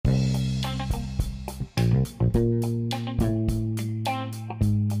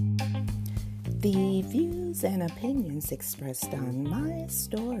The views and opinions expressed on My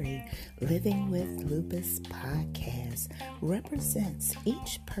Story Living with Lupus podcast represents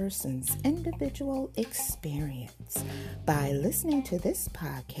each person's individual experience. By listening to this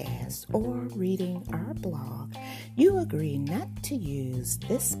podcast or reading our blog, you agree not to use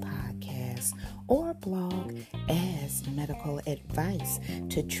this podcast or blog as medical advice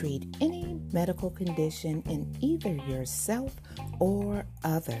to treat any medical condition in either yourself or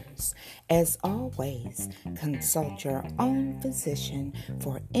others. As always, consult your own physician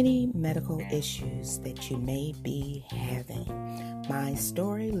for any medical issues that you may be having. My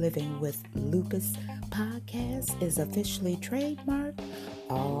Story Living with Lupus podcast is officially trademarked,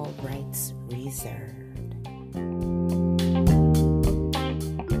 all rights reserved.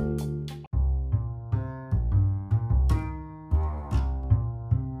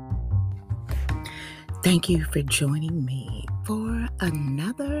 Thank you for joining me for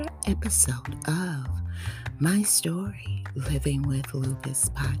another episode of My Story Living with Lupus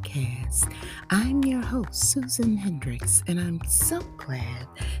podcast. I'm your host, Susan Hendricks, and I'm so glad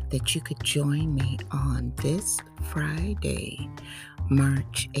that you could join me on this Friday,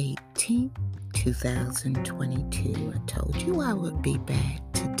 March 18th, 2022. I told you I would be back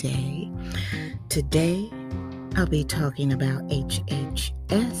today. Today, I'll be talking about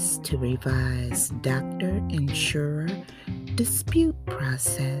HHS to revise Doctor-Insurer dispute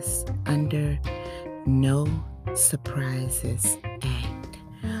process under No Surprises Act.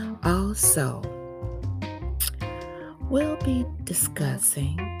 Also, we'll be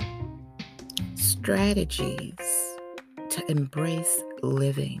discussing strategies to embrace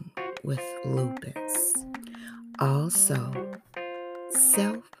living with lupus. Also,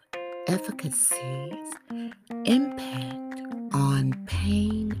 self-efficacy's impact on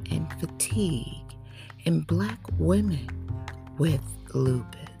pain and fatigue in Black women with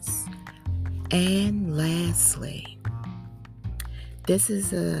lupus. And lastly, this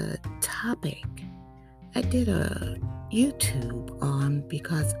is a topic I did a YouTube on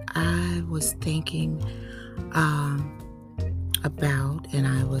because I was thinking about, and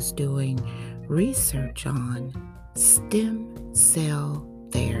I was doing research on stem cell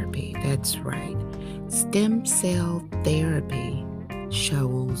therapy. That's right. Stem cell therapy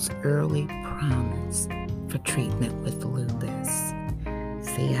shows early promise for treatment with lupus.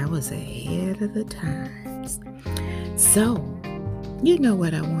 See, I was ahead of the times. So, you know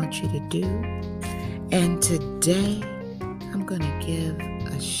what I want you to do. And today, I'm going to give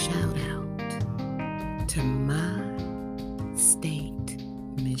a shout out to my state,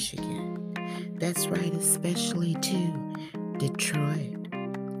 Michigan. That's right, especially to Detroit,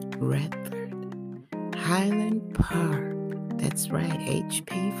 Redford, Highland Park, that's right,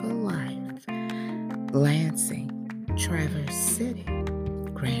 HP for life, Lansing, Traverse City,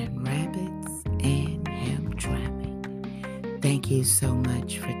 Grand Rapids, and Hamtramck. Thank you so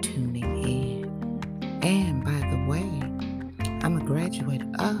much for tuning in. And by the way, I'm a graduate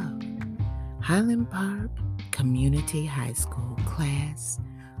of Highland Park Community High School class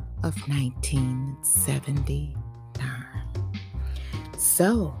of 1979.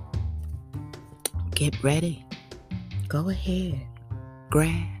 So, get ready. Go ahead.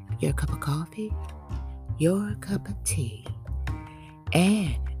 Grab your cup of coffee, your cup of tea.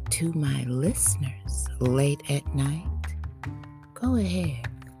 And to my listeners late at night, go ahead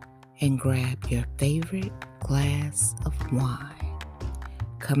and grab your favorite glass of wine.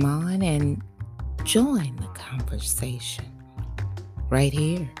 Come on and join the conversation right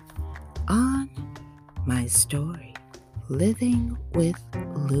here on My Story Living with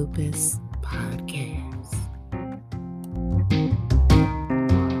Lupus podcast.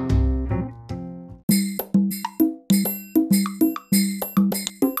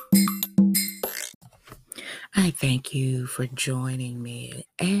 I thank you for joining me,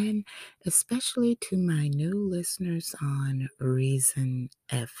 and especially to my new listeners on Reason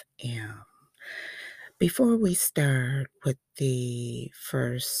FM. Before we start with the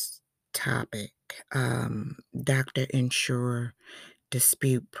first topic, Doctor-Insurer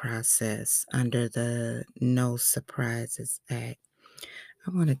dispute process under the No Surprises Act,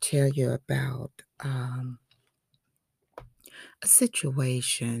 I want to tell you about a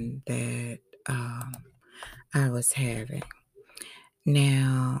situation that I was having.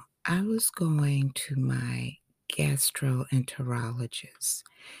 Now, I was going to my gastroenterologist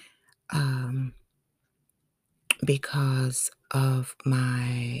because of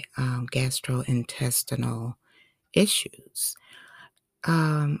my gastrointestinal issues.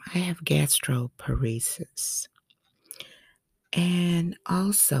 I have gastroparesis, and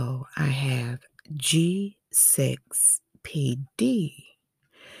also I have GERD, G6PD.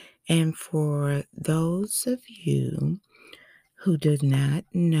 And for those of you who do not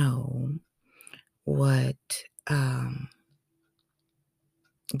know what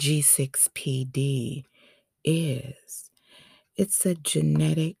G6PD is, it's a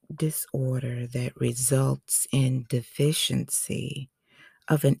genetic disorder that results in deficiency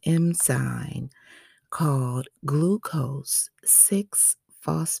of an enzyme called glucose 6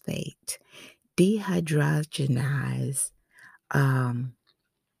 phosphate dehydrogenase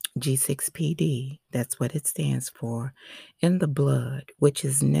G6PD. That's what it stands for in the blood, which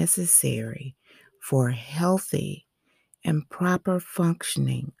is necessary for healthy and proper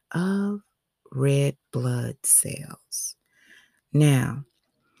functioning of red blood cells. Now,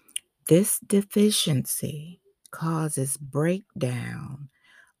 this deficiency causes breakdown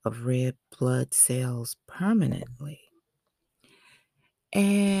of red blood cells permanently.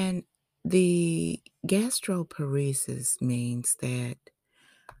 And the gastroparesis means that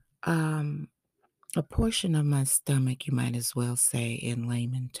a portion of my stomach, you might as well say in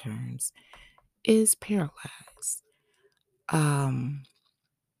layman terms, is paralyzed. Um,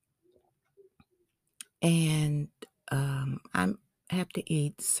 and I have to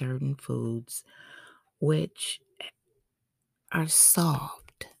eat certain foods which are soft,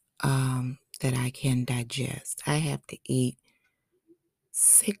 that I can digest. I have to eat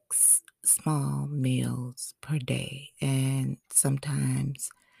 6 small meals per day, and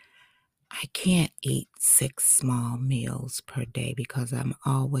sometimes I can't eat 6 small meals per day because I'm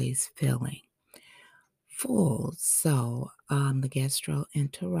always feeling full. So, the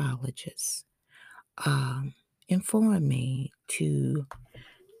gastroenterologist informed me to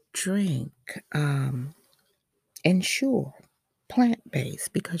drink Ensure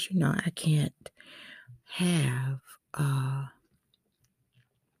plant-based because I can't have uh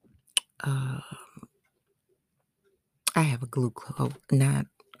I have a not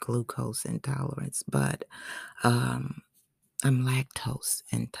glucose intolerance, but I'm lactose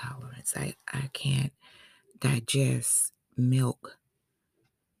intolerance. I can't digest milk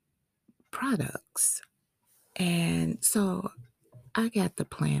products. And so I got the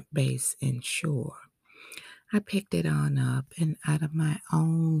plant-based Ensure. I picked it on up, and out of my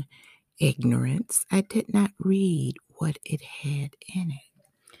own ignorance, I did not read what it had in it.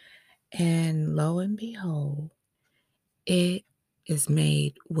 And lo and behold, it is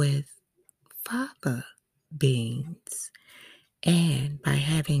made with fava beans. And by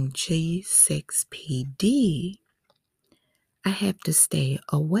having G6PD, I have to stay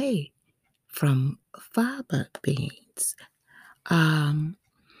away from fava beans.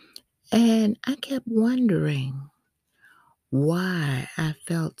 And I kept wondering why I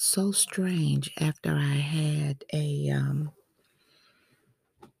felt so strange after I had a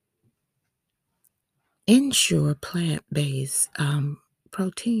Ensure plant-based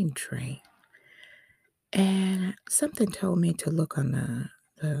protein drink. And something told me to look on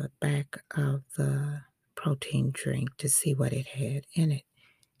the back of the protein drink to see what it had in it.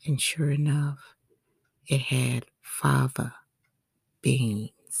 And sure enough, it had fava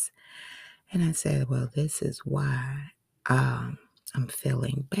beans. And I said, well, this is why I'm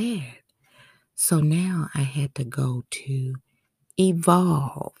feeling bad. So now I had to go to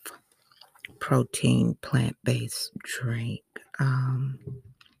Evolve protein plant-based drink.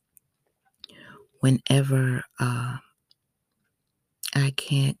 Whenever I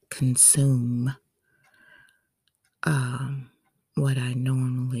can't consume what I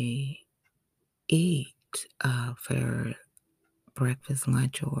normally eat for breakfast,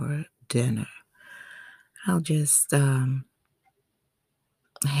 lunch, or dinner, I'll just have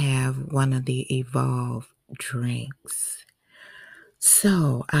one of the Evolve drinks.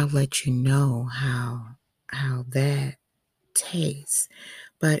 So I'll let you know how that tastes.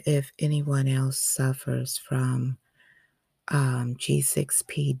 But if anyone else suffers from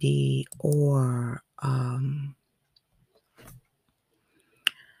G6PD or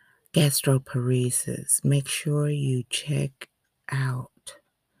gastroparesis, make sure you check out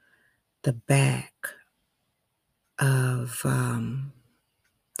the back of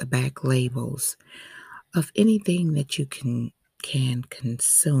the back labels of anything that you can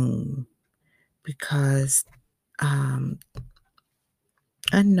consume, because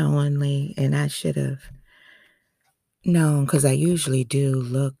unknowingly, and I should have known because I usually do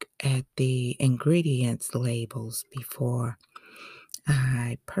look at the ingredients labels before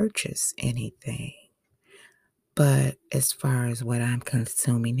I purchase anything. But as far as what I'm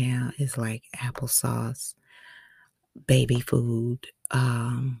consuming now is like applesauce, baby food.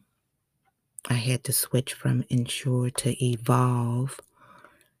 I had to switch from Ensure to Evolve.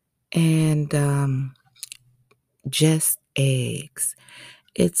 And Just eggs.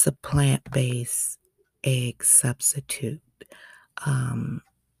 It's a plant-based egg substitute. Um,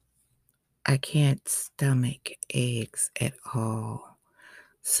 I can't stomach eggs at all.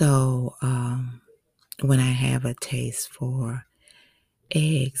 So when I have a taste for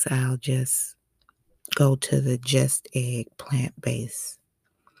eggs, I'll just go to the Just Egg plant-based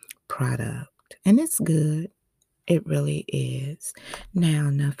product. And it's good. It really is. Now,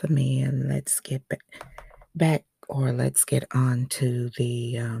 enough of me, and let's get back or let's get on to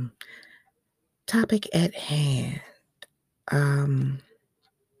the topic at hand. Um,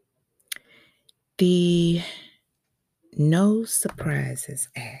 the No Surprises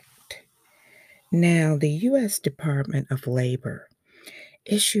Act. Now, the U.S. Department of Labor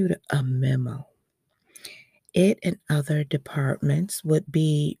issued a memo. It and other departments would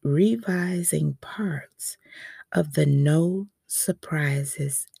be revising parts of the No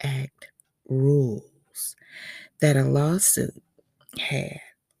Surprises Act rules that a lawsuit had,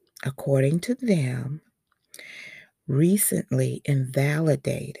 according to them, recently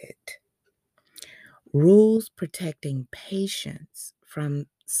invalidated. Rules protecting patients from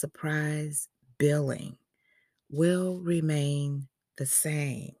surprise billing will remain the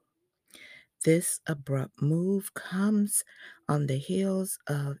same. This abrupt move comes on the heels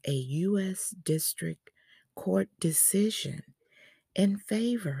of a U.S. District Court decision in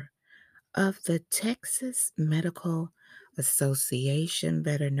favor of the Texas Medical Association,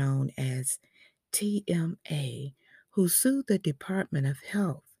 better known as TMA, who sued the Department of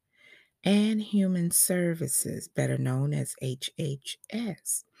Health and Human Services, better known as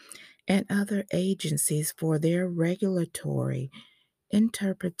HHS, and other agencies for their regulatory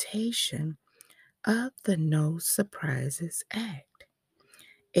interpretation of the No Surprises Act.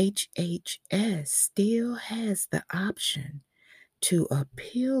 HHS still has the option to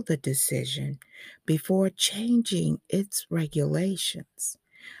appeal the decision before changing its regulations,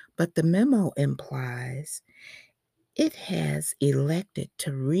 but the memo implies it has elected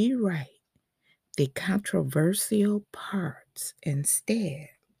to rewrite the controversial parts instead.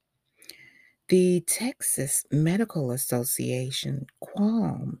 The Texas Medical Association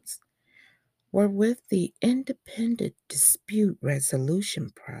qualms were with the independent dispute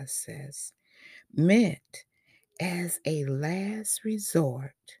resolution process meant as a last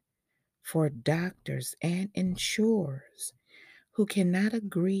resort for doctors and insurers who cannot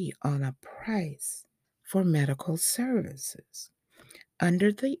agree on a price for medical services.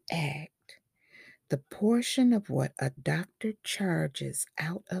 Under the Act, the portion of what a doctor charges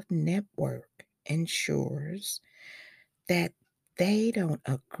out of network insurers that they don't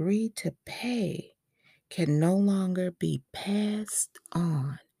agree to pay can no longer be passed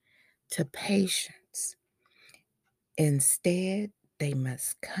on to patients. Instead, they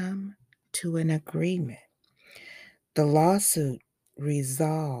must come to an agreement. The lawsuit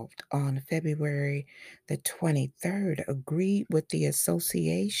resolved on February the 23rd agreed with the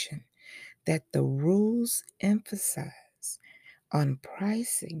association that the rules emphasize on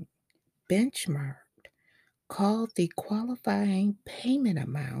pricing benchmarked called the qualifying payment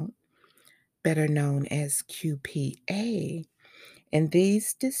amount, better known as QPA, and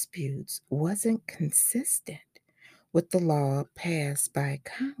these disputes wasn't consistent with the law passed by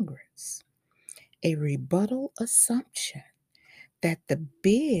Congress. A rebuttal assumption that the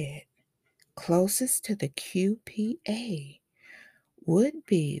bid closest to the QPA would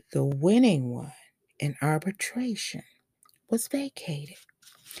be the winning one in arbitration was vacated.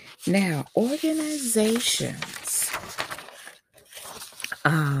 Now, organizations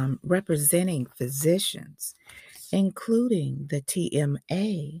representing physicians, including the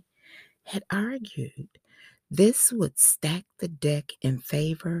TMA, had argued this would stack the deck in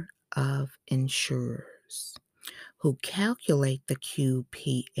favor of insurers who calculate the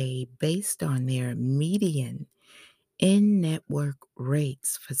QPA based on their median in-network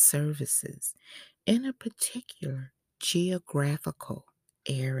rates for services in a particular geographical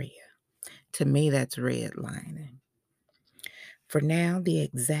area. To me, that's redlining. For now, the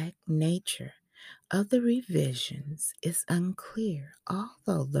exact nature of the revisions is unclear,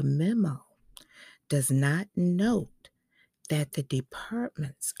 although the memo does not note that the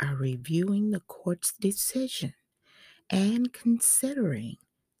departments are reviewing the court's decision and considering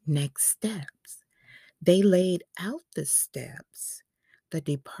next steps. They laid out the steps the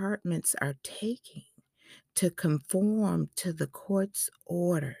departments are taking to conform to the court's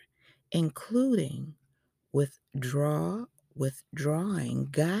order, including withdrawing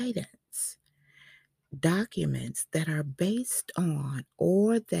guidance, documents that are based on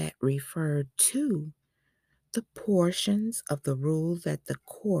or that refer to the portions of the rule that the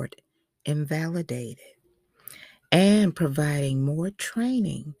court invalidated. and providing more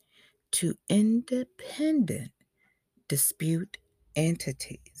training to independent dispute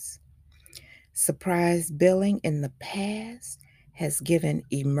entities. Surprise billing in the past has given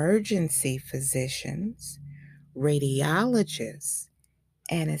emergency physicians, radiologists,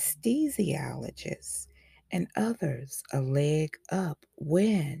 anesthesiologists, and others a leg up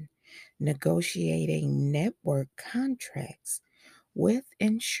when negotiating network contracts with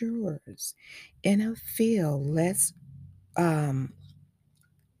insurers in a field less um,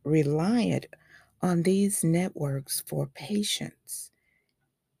 reliant on these networks for patients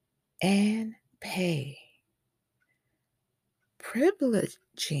and pay.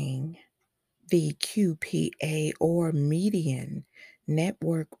 Privileging the QPA or median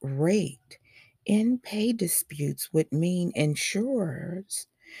network rate in pay disputes would mean insurers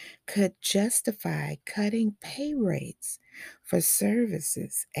could justify cutting pay rates for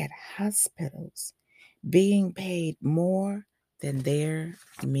services at hospitals being paid more than their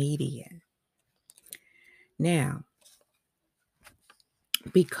median. Now,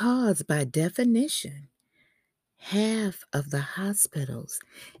 because by definition, half of the hospitals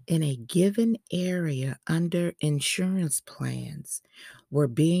in a given area under insurance plans were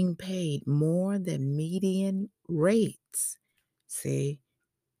being paid more than median rates. See,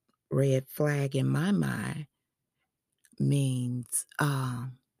 red flag in my mind means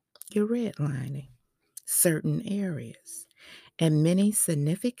you're redlining certain areas, and many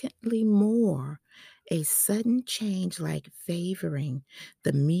significantly more. A sudden change like favoring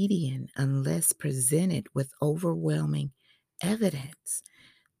the median unless presented with overwhelming evidence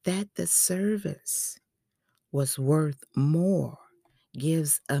that the service was worth more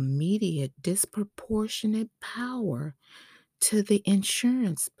gives immediate disproportionate power to the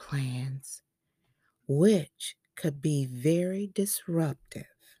insurance plans, which could be very disruptive.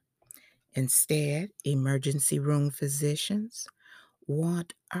 Instead, emergency room physicians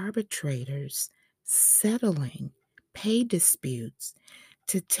want arbitrators settling pay disputes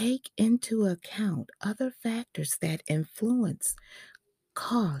to take into account other factors that influence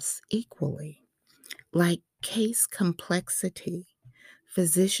costs equally, like case complexity,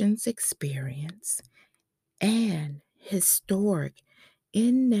 physicians' experience, and historic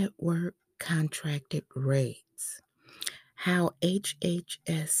in network contracted rates. How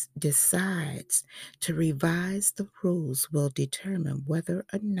HHS decides to revise the rules will determine whether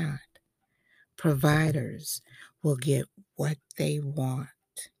or not providers will get what they want.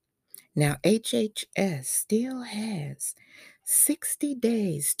 Now, HHS still has 60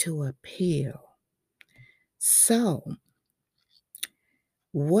 days to appeal. So,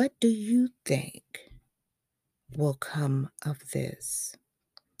 what do you think will come of this?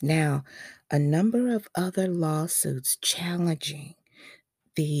 Now, a number of other lawsuits challenging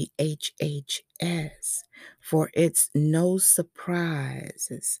the HHS for its No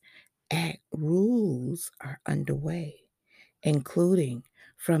Surprises Act rules are underway, including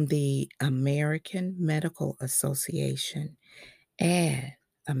from the American Medical Association and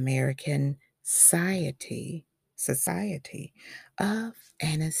American Society of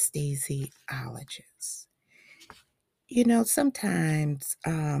Anesthesiologists. Sometimes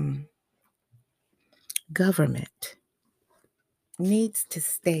government needs to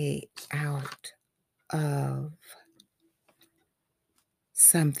stay out of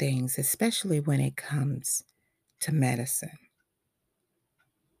some things, especially when it comes to medicine.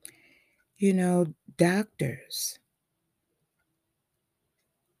 Doctors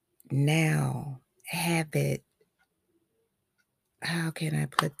now have it, how can I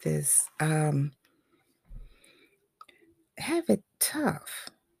put this? Have it tough.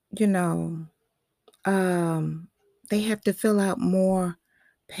 You know, they have to fill out more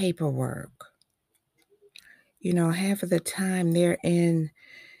paperwork. Half of the time they're in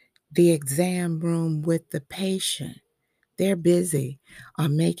the exam room with the patient. They're busy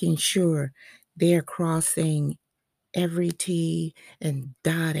on making sure they're crossing every T and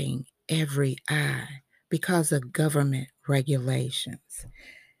dotting every I because of government regulations.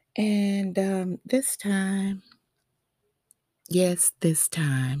 And this time, yes, this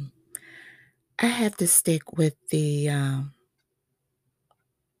time, I have to stick with the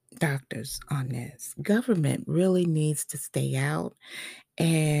doctors on this. Government really needs to stay out,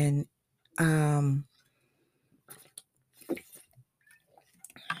 and um,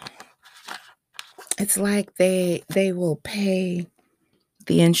 it's like they will pay,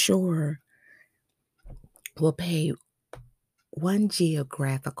 the insurer will pay one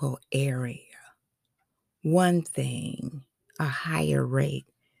geographical area, one thing, a higher rate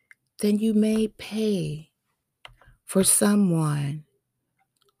than you may pay for someone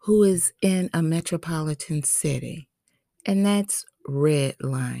who is in a metropolitan city, and that's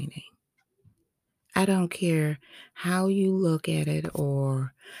redlining. I don't care how you look at it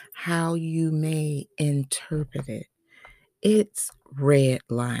or how you may interpret it. It's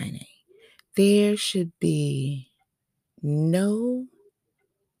redlining. There should be no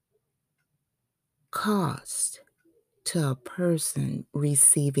cost to a person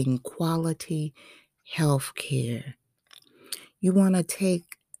receiving quality health care. You want to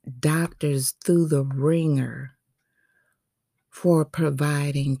take doctors through the ringer for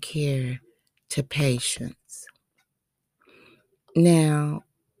providing care to patients. Now,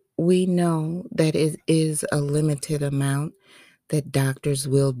 we know that it is a limited amount that doctors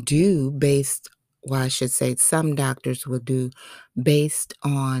will do I should say some doctors will do based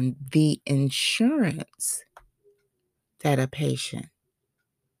on the insurance that a patient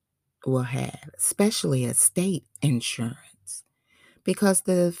will have, especially a state insurance, because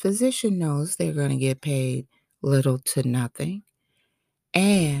the physician knows they're going to get paid little to nothing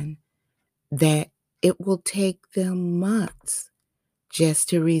and that it will take them months just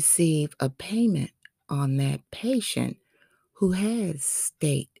to receive a payment on that patient who has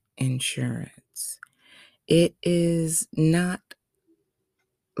state insurance. It is not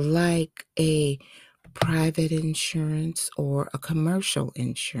like a private insurance or a commercial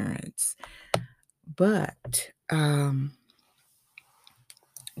insurance, but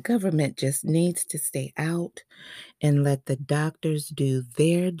government just needs to stay out and let the doctors do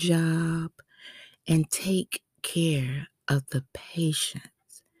their job and take care of the patient.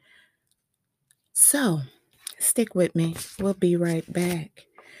 So, stick with me. We'll be right back.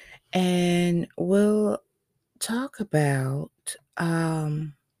 And we'll talk about,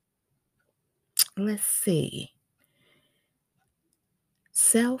 let's see,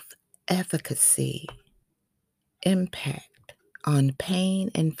 self-efficacy impact on pain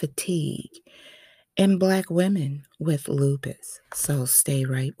and fatigue in Black women with lupus. So stay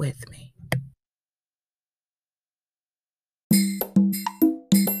right with me.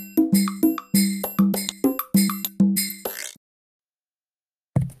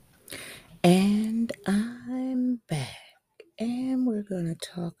 And I'm back. And we're going to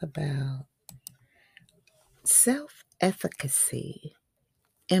talk about self-efficacy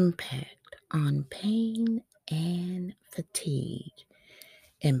impact on pain and fatigue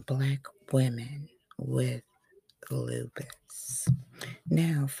in Black women with lupus.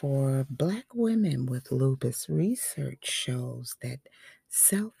 Now, for Black women with lupus, research shows that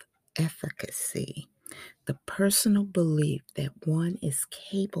self-efficacy, the personal belief that one is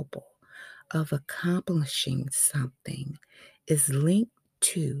capable of accomplishing something, is linked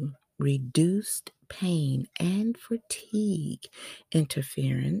to reduced pain and fatigue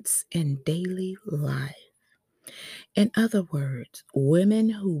interference in daily life. In other words, women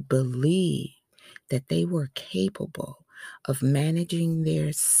who believe that they were capable of managing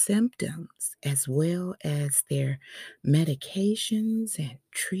their symptoms as well as their medications and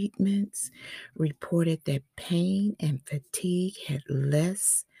treatments reported that pain and fatigue had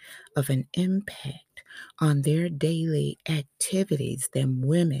less of an impact on their daily activities than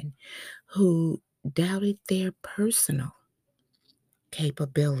women who doubted their personal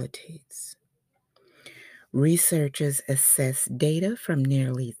capabilities. Researchers assessed data from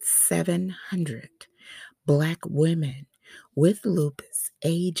nearly 700 Black women with lupus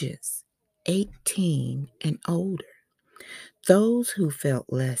ages 18 and older, those who felt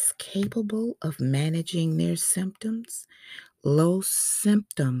less capable of managing their symptoms, low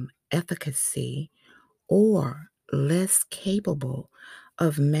symptom efficacy, or less capable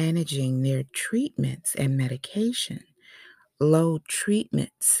of managing their treatments and medication, low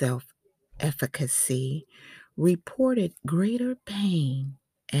treatment self-efficacy, reported greater pain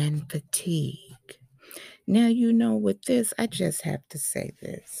and fatigue. Now, with this, I just have to say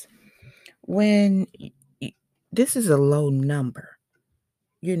this. When this is a low number,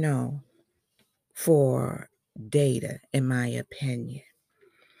 you know, for data, in my opinion,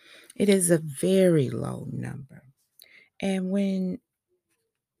 it is a very low number. And when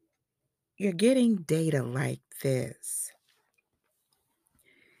you're getting data like this,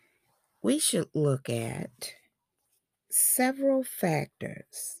 we should look at several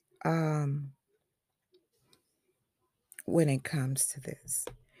factors when it comes to this.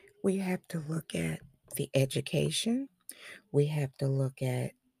 We have to look at the education. We have to look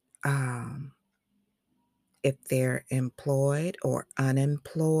at if they're employed or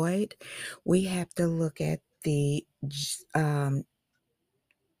unemployed. We have to look at the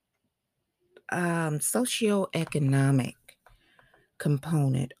socioeconomic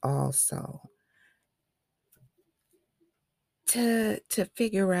component also. to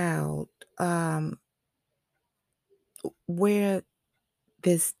figure out where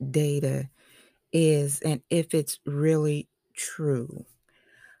this data is and if it's really true.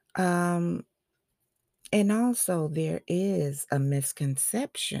 Um, and also, there is a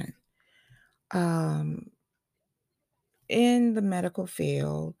misconception um, in the medical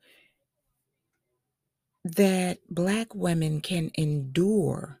field that Black women can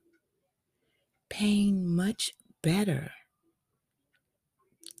endure pain much better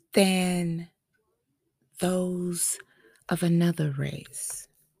than those of another race.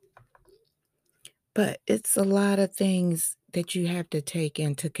 But it's a lot of things that you have to take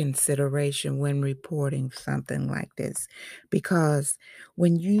into consideration when reporting something like this. Because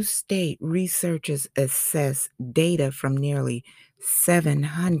when you state researchers assess data from nearly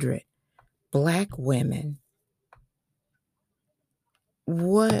 700 Black women,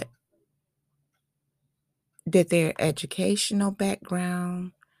 what did their educational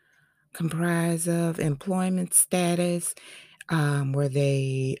background comprise of? Employment status? Were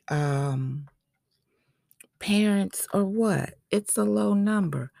they parents or what? It's a low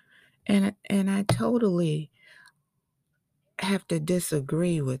number. And I totally have to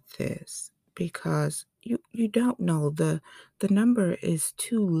disagree with this because you don't know the number is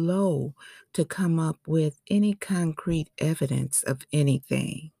too low to come up with any concrete evidence of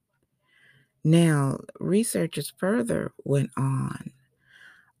anything. Now, researchers further went on,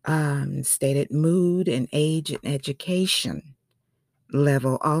 stated mood and age and education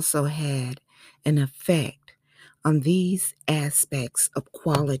level also had an effect on these aspects of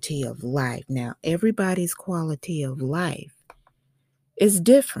quality of life. Now, everybody's quality of life is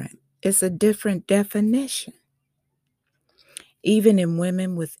different. It's a different definition. Even in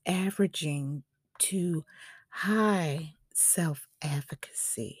women with averaging to high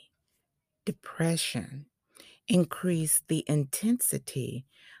self-efficacy, depression increased the intensity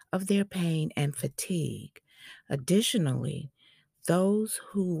of their pain and fatigue. Additionally, those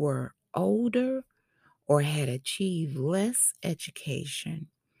who were older or had achieved less education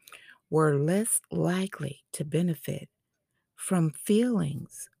were less likely to benefit from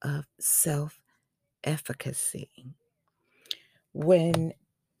feelings of self-efficacy. When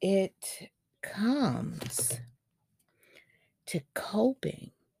it comes to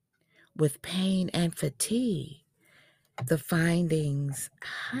coping with pain and fatigue, the findings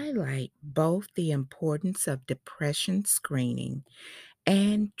highlight both the importance of depression screening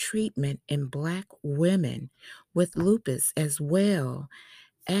and treatment in Black women with lupus, as well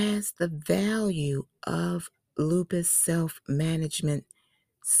as the value of lupus self-management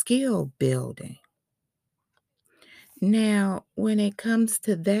skill building. Now, when it comes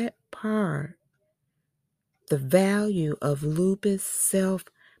to that part, the value of lupus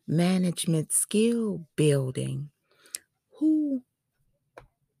self-management skill building, who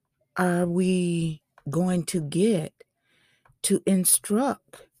are we going to get to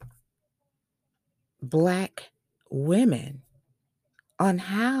instruct Black women on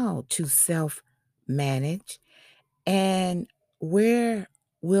how to self-manage, and where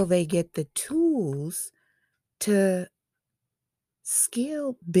will they get the tools to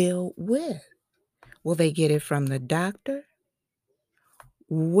skill build with? Will they get it from the doctor?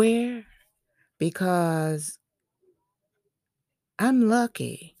 Where? Because I'm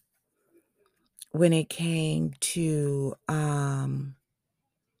lucky when it came to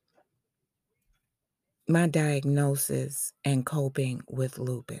my diagnosis and coping with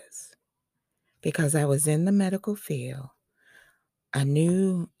lupus, because I was in the medical field. I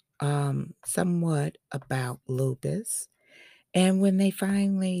knew somewhat about lupus. And when they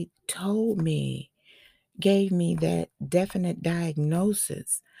finally gave me that definite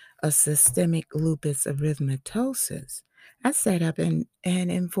diagnosis of systemic lupus erythematosus, I sat up and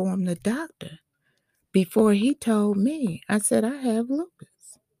informed the doctor. Before he told me, I said, I have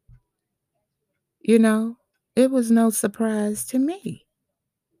lupus. You know, it was no surprise to me.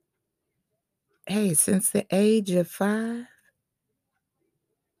 Hey, since the age of 5,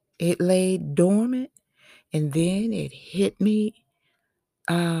 it lay dormant and then it hit me.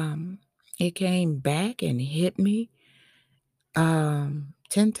 It came back and hit me 10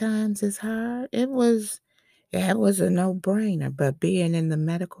 times as hard. It was a no-brainer, but being in the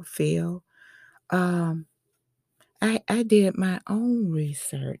medical field, um, I did my own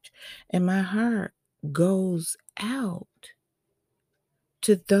research, and my heart goes out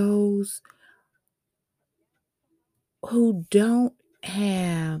to those who don't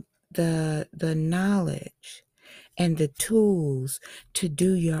have the knowledge and the tools to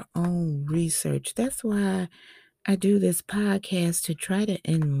do your own research. That's why I do this podcast, to try to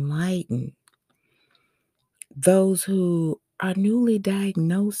enlighten those who are newly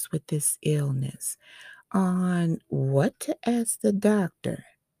diagnosed with this illness on what to ask the doctor.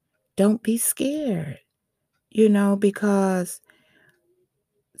 Don't be scared, because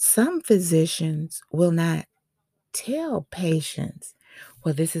some physicians will not tell patients,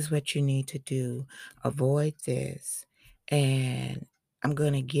 well, this is what you need to do, avoid this, and I'm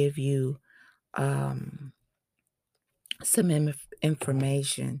going to give you um, some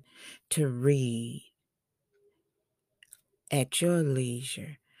information to read at your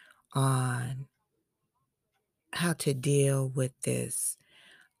leisure on how to deal with this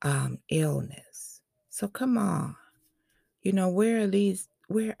illness. So come on, where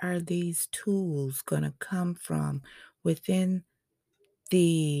are these tools going to come from within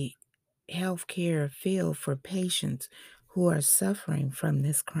the healthcare field for patients who are suffering from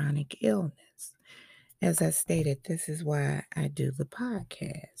this chronic illness? As I stated, this is why I do the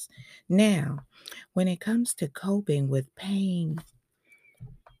podcast. Now, when it comes to coping with pain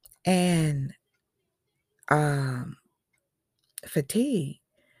and um, fatigue,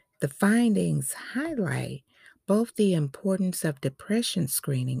 the findings highlight both the importance of depression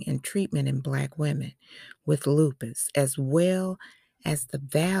screening and treatment in Black women with lupus, as well as the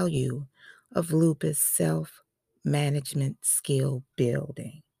value of lupus self management skill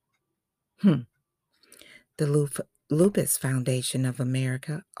building. The Lupus Foundation of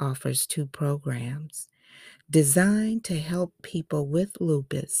America offers two programs designed to help people with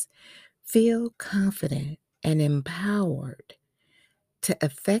lupus feel confident and empowered to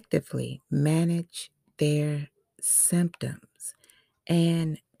effectively manage their symptoms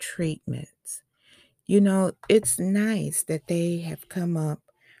and treatments. It's nice that they have come up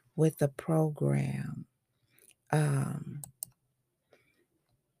with a program, um,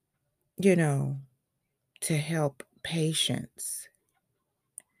 you know, to help patients.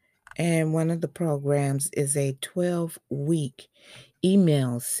 And one of the programs is a 12-week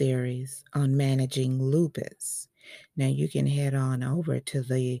email series on managing lupus. Now, you can head on over to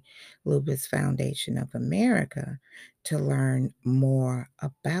the Lupus Foundation of America to learn more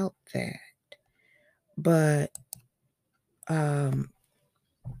about that. But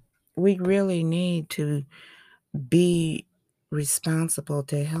we really need to be responsible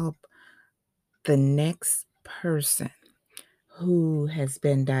to help the next person who has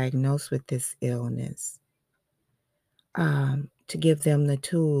been diagnosed with this illness, to give them the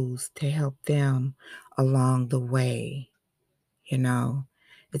tools to help them along the way.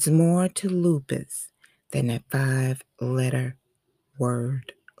 It's more to lupus than that 5-letter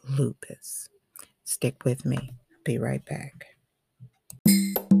word, lupus. Stick with me. Be right back.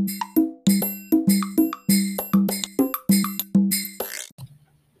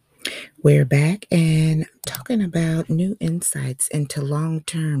 We're back and talking about new insights into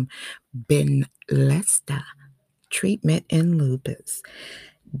long-term Benlysta treatment in lupus.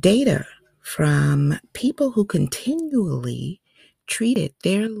 Data from people who continually treated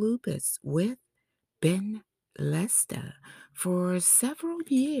their lupus with Benlysta for several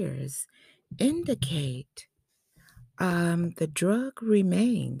years indicate the drug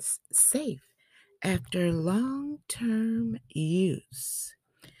remains safe after long-term use.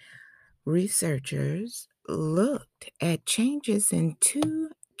 Researchers looked at changes in two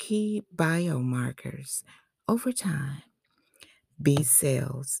key biomarkers over time: B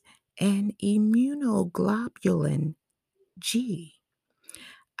cells and immunoglobulin G,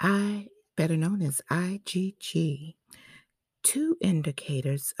 better known as IgG, two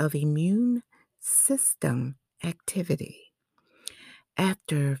indicators of immune system activity.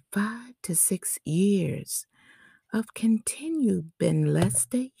 After 5 to 6 years of continued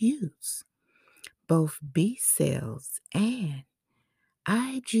Benlysta use, both B cells and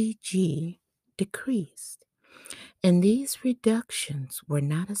IgG decreased, and these reductions were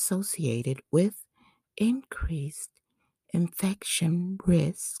not associated with increased infection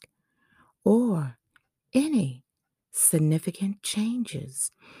risk or any significant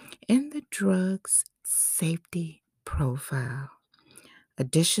changes in the drug's safety profile.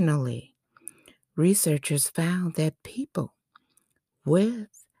 Additionally, researchers found that people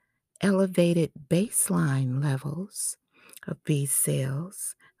with elevated baseline levels of B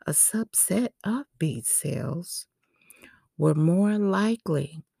cells, a subset of B cells, were more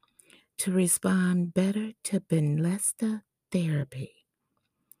likely to respond better to Benlysta therapy,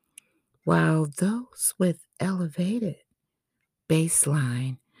 while those with elevated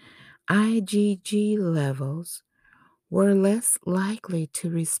baseline IgG levels were less likely to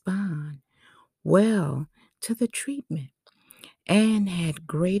respond well to the treatment and had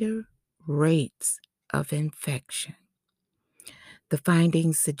greater rates of infection. The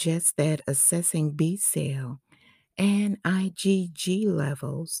findings suggest that assessing B cell and IgG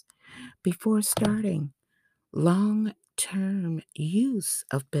levels before starting long-term use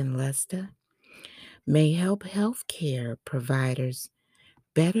of Benlysta may help healthcare providers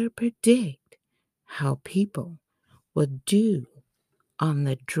better predict how people will do on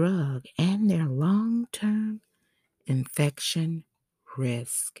the drug and their long-term infection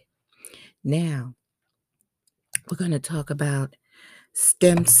risk. Now, we're going to talk about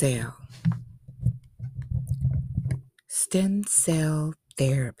stem cell. Stem cell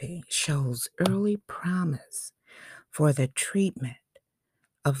therapy shows early promise for the treatment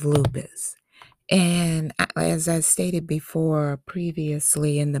of lupus. And as I stated before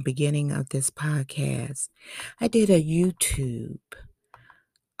previously in the beginning of this podcast, I did a YouTube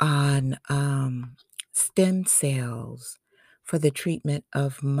on stem cells for the treatment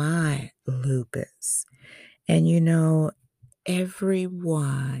of my lupus. And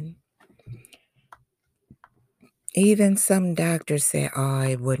everyone, even some doctors say, oh,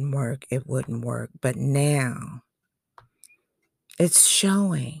 it wouldn't work. But now it's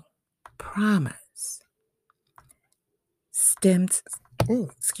showing promise. Stem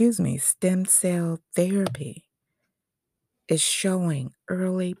cell therapy is showing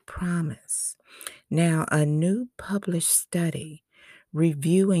early promise. Now, a new published study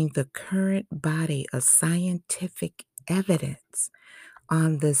reviewing the current body of scientific evidence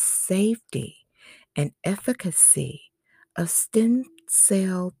on the safety and efficacy of stem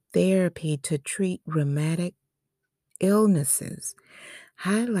cell therapy to treat rheumatic illnesses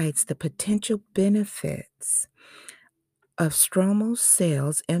highlights the potential benefits of stromal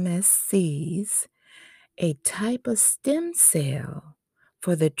cells, MSCs, a type of stem cell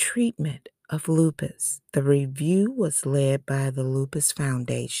for the treatment of lupus. The review was led by the Lupus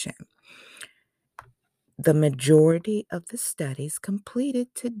Foundation. The majority of the studies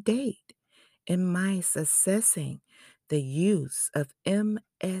completed to date in mice assessing the use of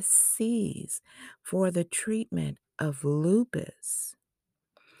MSCs for the treatment of lupus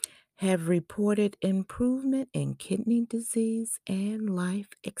have reported improvement in kidney disease and life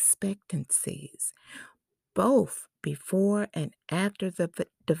expectancies, both before and after the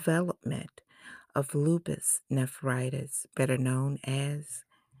development of lupus nephritis, better known as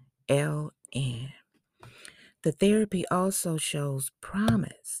LN. The therapy also shows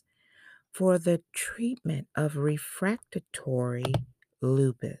promise for the treatment of refractory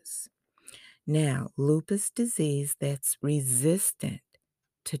lupus. Now, lupus disease that's resistant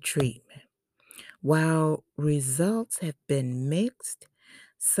to treatment. While results have been mixed,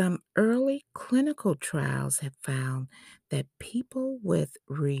 some early clinical trials have found that people with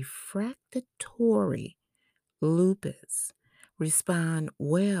refractory lupus respond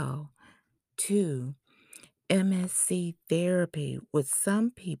well to MSC therapy, with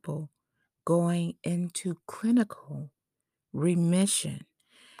some people going into clinical remission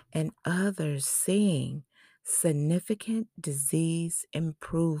and others seeing significant disease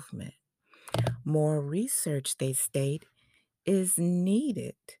improvement. More research, they state, is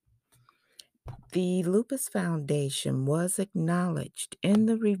needed. The Lupus Foundation was acknowledged in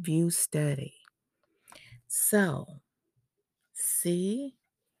the review study. So, see,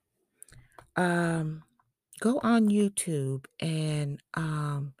 go on YouTube and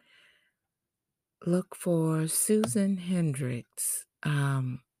look for Susan Hendricks,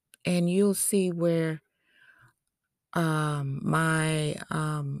 and you'll see where my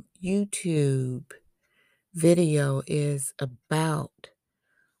YouTube video is about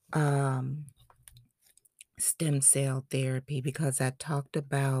stem cell therapy, because I talked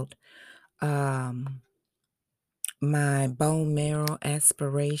about my bone marrow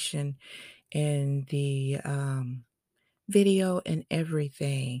aspiration in the video and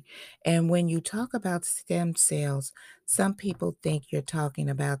everything. And when you talk about stem cells, some people think you're talking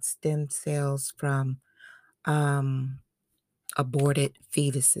about stem cells from aborted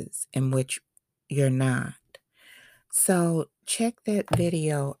fetuses, in which you're not. So check that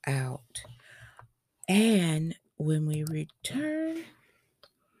video out. And when we return,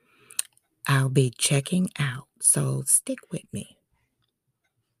 I'll be checking out. So stick with me.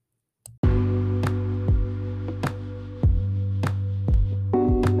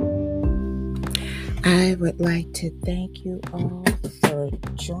 I would like to thank you all for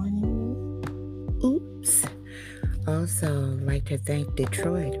joining me. Oops. Also, like to thank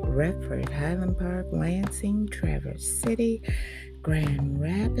Detroit, Redford, Highland Park, Lansing, Traverse City, Grand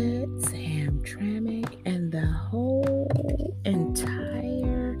Rapids, Hamtramck, and the whole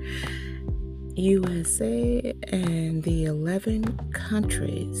entire USA and the 11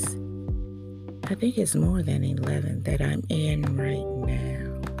 countries. I think it's more than 11 that I'm in right now.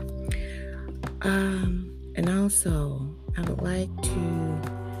 And also, I would like to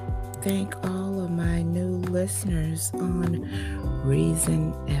thank all of my new listeners on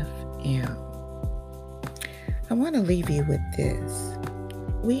Reason FM. I want to leave you with this.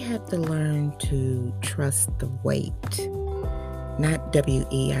 We have to learn to trust the wait. Not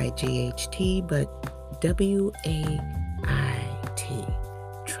WEIGHT, but WAIT.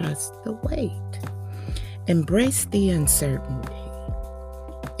 Trust the wait. Embrace the uncertainty.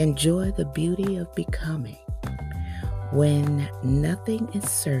 Enjoy the beauty of becoming. When nothing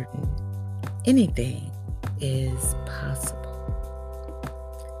is certain, anything is possible.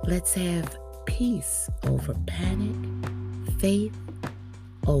 Let's have peace over panic, faith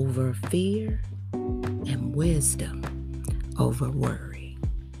over fear, and wisdom over worry.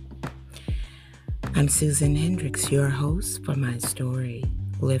 I'm Susan Hendricks, your host for my story,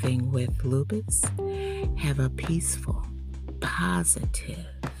 Living with Lupus. Have a peaceful, positive,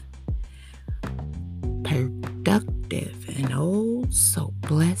 productive, and oh so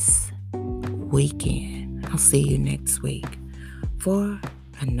blessed weekend. I'll see you next week for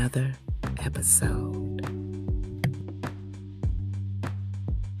another episode.